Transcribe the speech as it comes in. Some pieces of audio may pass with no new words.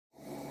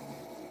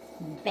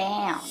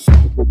Bam!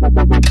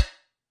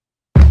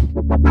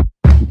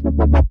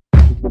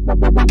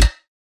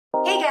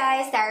 Hey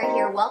guys, Tara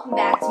here. Welcome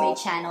back to my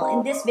channel.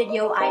 In this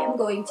video, I am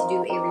going to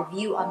do a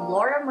review on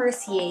Laura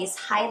Mercier's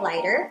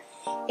highlighter.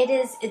 It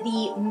is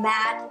the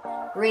Matte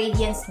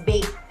Radiance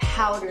Baked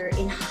Powder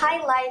in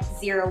Highlight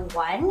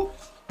 01.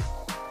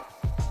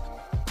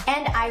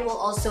 And I will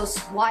also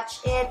swatch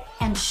it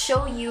and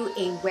show you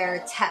a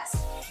wear test.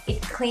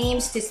 It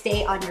claims to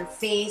stay on your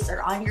face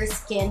or on your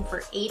skin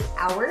for 8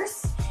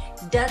 hours.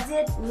 Does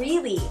it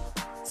really?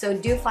 So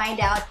do find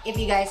out. If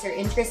you guys are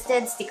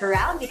interested, stick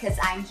around because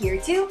I'm here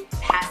to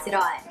pass it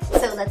on.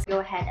 So let's go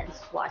ahead and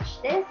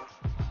swatch this.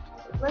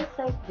 It looks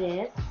like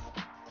this.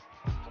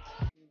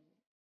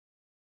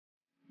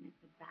 At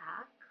the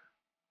back.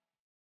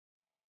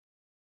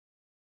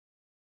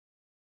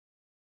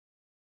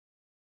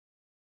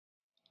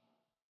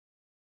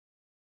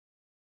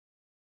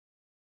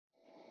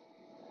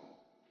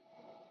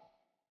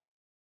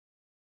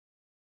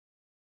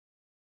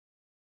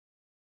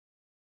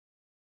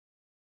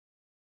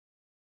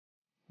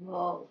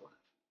 Whoa.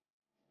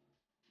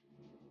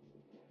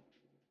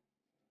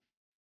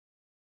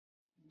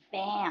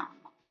 Bam.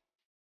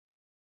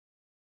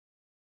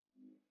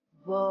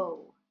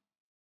 Whoa.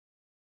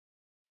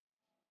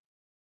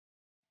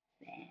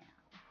 Bam.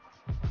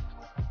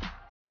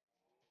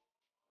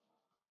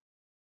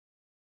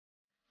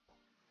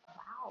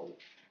 Wow.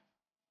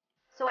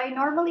 So I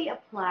normally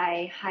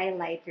apply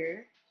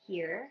highlighter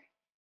here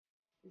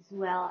as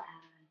well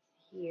as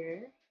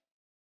here.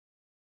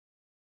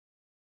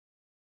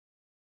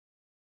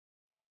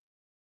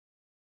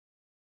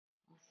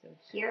 Also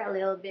here a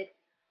little bit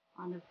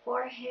on the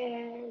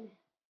forehead.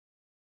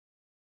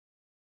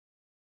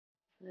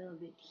 A little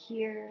bit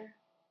here.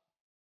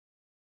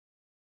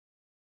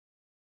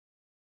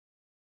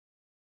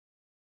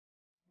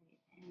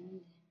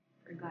 And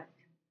forgot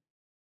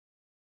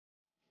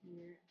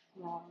here as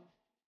well.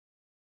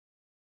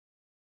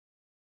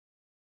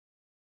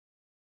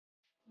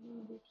 A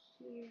little bit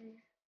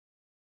here.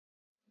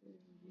 A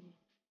little bit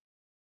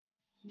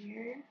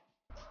here.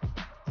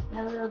 And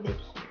a little bit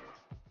here.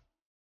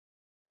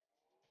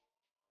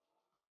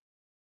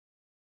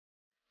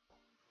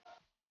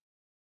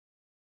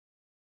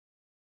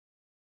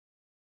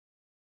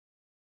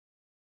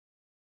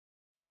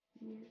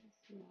 Here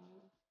as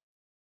well.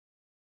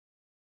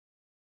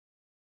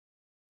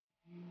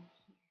 And here.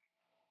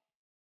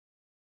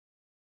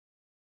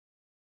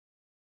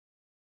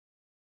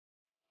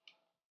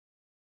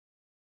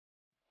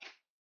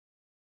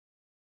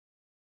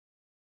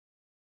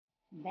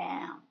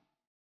 Bam.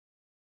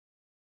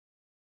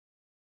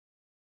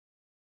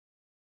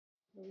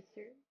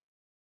 Closer.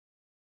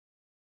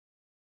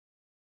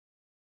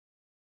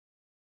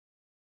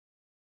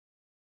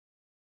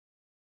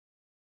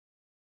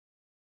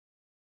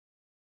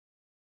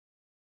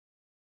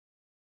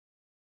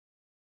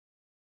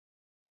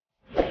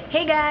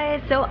 Hey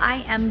guys, so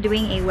I am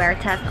doing a wear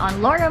test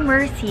on Laura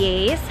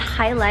Mercier's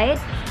Highlight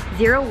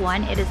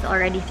 01. It is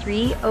already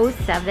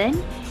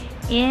 3:07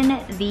 in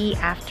the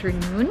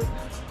afternoon.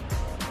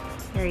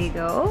 There you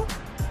go.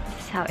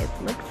 This is how it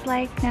looks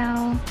like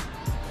now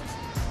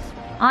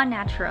on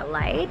natural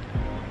light.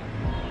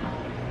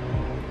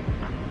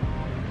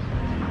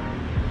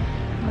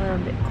 A little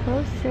bit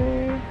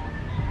closer.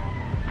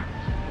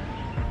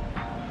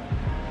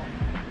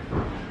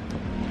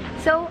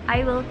 So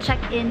I will check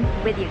in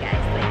with you guys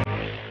later.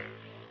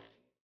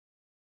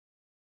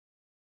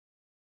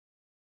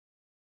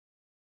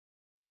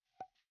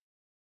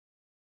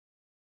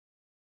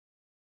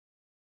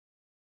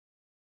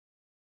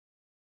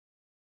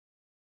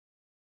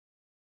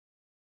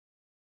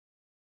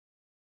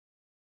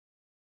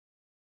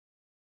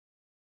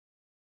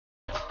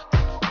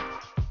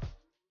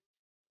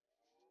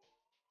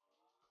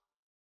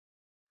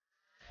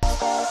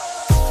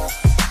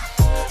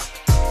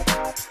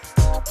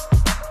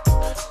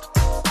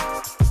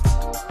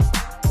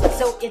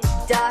 So it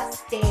does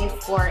stay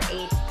for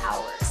 8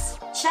 hours.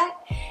 Check.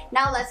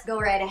 Now let's go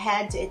right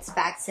ahead to its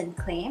facts and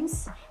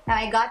claims. Now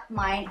I got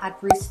mine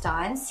at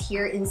Radiance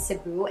here in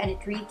Cebu and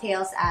it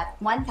retails at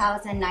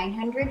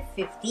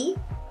 $1,950.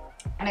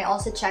 And I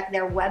also checked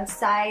their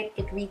website.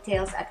 It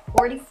retails at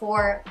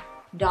 $44.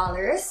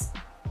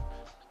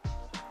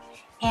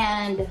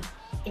 And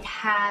it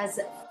has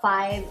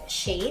 5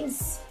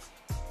 shades.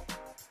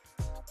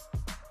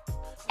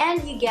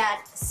 And you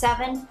get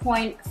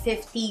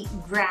 7.50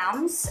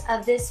 grams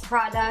of this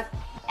product,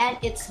 and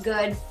it's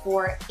good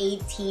for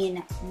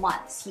 18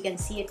 months. You can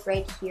see it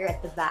right here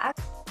at the back.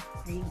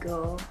 There you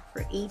go,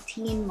 for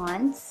 18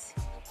 months.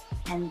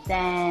 And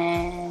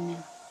then,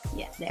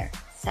 yeah, there,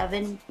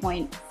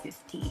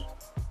 7.50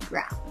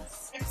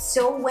 grams.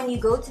 So when you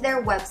go to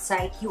their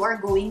website, you are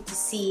going to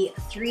see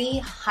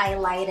 3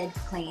 highlighted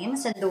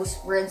claims, and those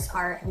words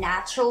are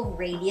natural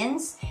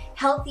radiance,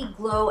 healthy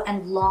glow,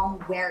 and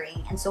long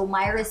wearing. And so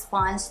my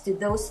response to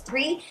those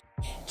 3,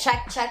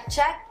 check, check,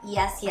 check,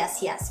 yes, yes,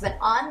 yes. But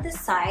on the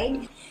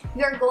side,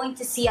 you are going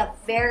to see a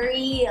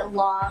very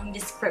long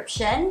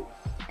description.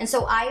 And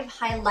so I've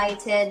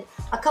highlighted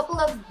a couple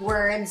of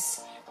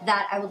words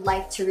that I would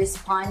like to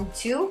respond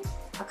to,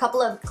 a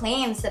couple of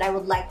claims that I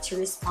would like to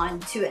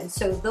respond to. And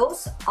so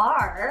those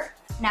are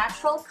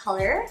natural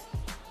color,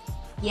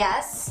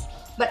 yes,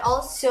 but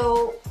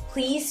also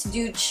please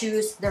do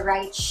choose the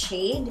right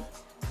shade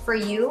for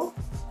you.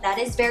 That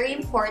is very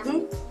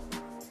important.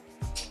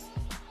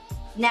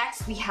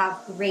 Next, we have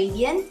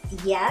Radiant,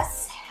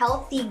 yes.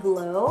 Healthy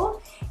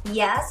glow,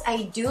 yes.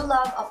 I do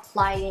love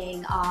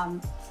applying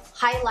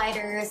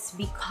highlighters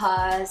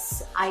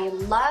because I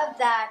love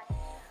that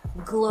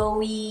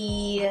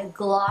glowy,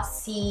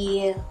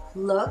 glossy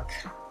look.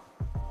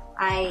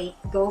 I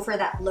go for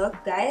that look,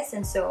 guys.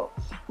 And so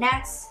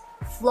next,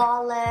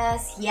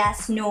 flawless,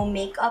 yes, no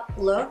makeup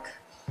look.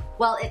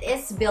 Well, it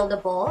is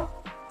buildable.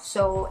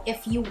 So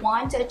if you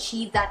want to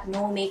achieve that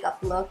no makeup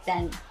look,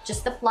 then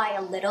just apply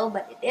a little,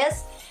 but it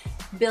is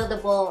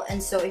buildable.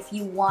 And so if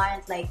you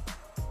want like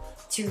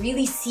to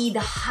really see the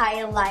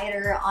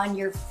highlighter on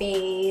your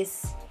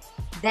face,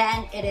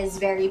 then it is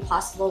very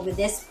possible with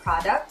this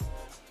product.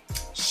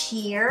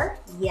 Sheer,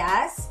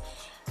 yes.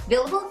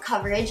 Buildable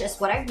coverage is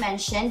what I've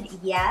mentioned,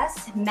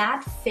 yes.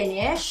 Matte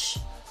finish.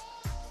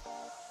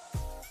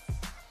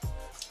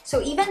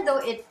 So even though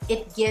it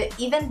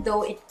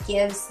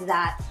gives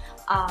that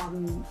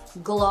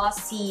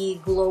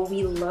glossy,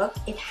 glowy look,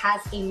 it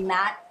has a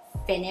matte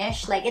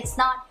finish. Like it's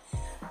not,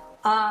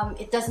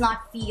 it does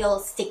not feel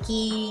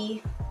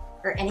sticky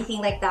or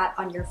anything like that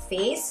on your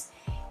face.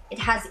 It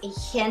has a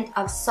hint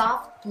of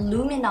soft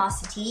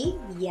luminosity,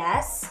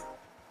 yes.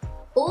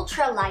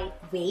 Ultra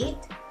lightweight,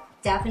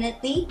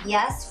 definitely,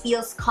 yes.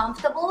 Feels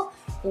comfortable,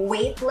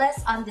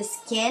 weightless on the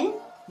skin,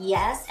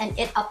 yes. And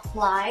it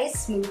applies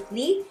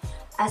smoothly,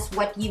 as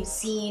what you've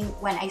seen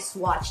when I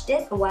swatched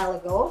it a while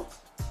ago.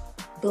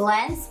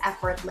 Blends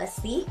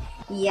effortlessly,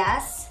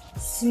 yes.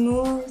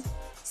 Smooth,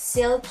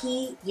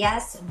 silky,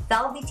 yes.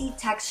 Velvety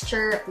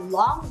texture,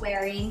 long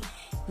wearing,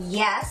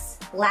 yes.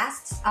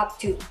 Lasts up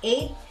to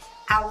 8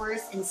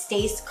 hours and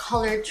stays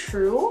color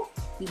true,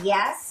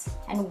 yes.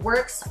 And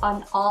works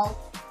on all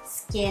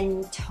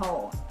skin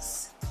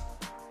tones.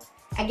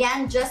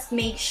 Again, just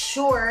make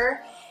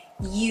sure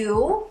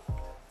you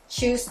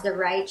choose the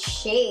right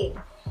shade.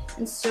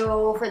 And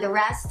so for the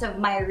rest of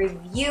my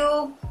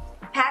review,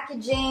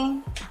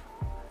 packaging,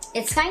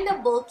 it's kind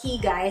of bulky,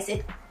 guys.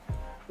 It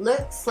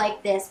looks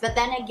like this, but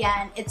then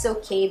again, it's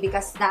okay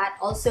because that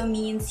also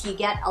means you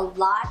get a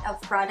lot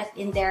of product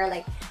in there.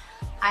 Like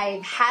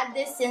I've had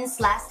this since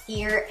last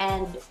year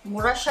and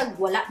mura siya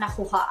wala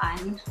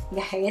nakuhaan,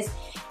 guys.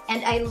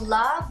 And I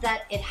love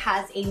that it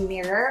has a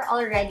mirror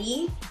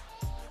already.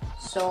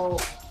 So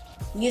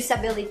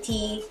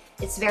usability,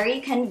 it's very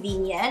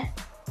convenient,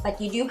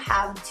 but you do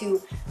have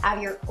to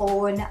have your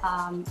own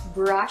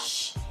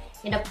brush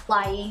in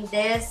applying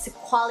this.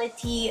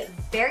 Quality,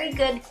 very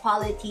good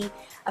quality.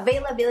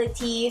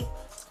 Availability,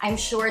 I'm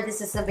sure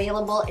this is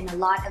available in a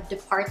lot of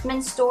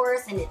department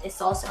stores and it is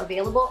also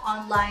available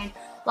online.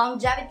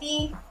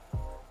 Longevity,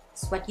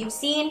 is what you've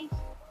seen.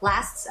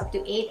 Lasts up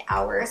to 8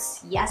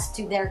 hours, yes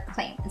to their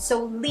claim. And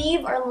so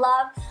leave or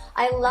love,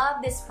 I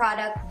love this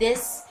product.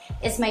 This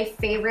is my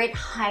favorite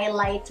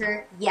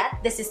highlighter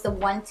yet. This is the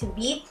one to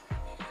beat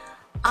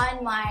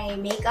on my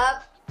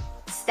makeup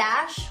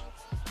stash.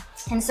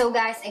 And so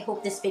guys, I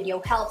hope this video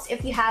helps.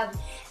 If you have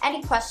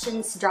any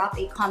questions, drop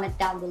a comment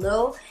down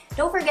below.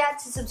 Don't forget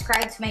to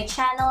subscribe to my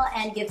channel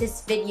and give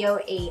this video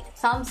a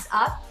thumbs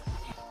up.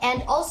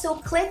 And also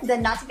click the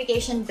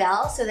notification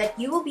bell so that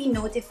you will be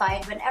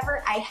notified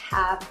whenever I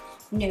have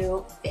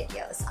new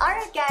videos.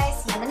 Alright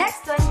guys, see you in the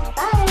next one.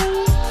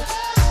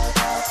 Bye!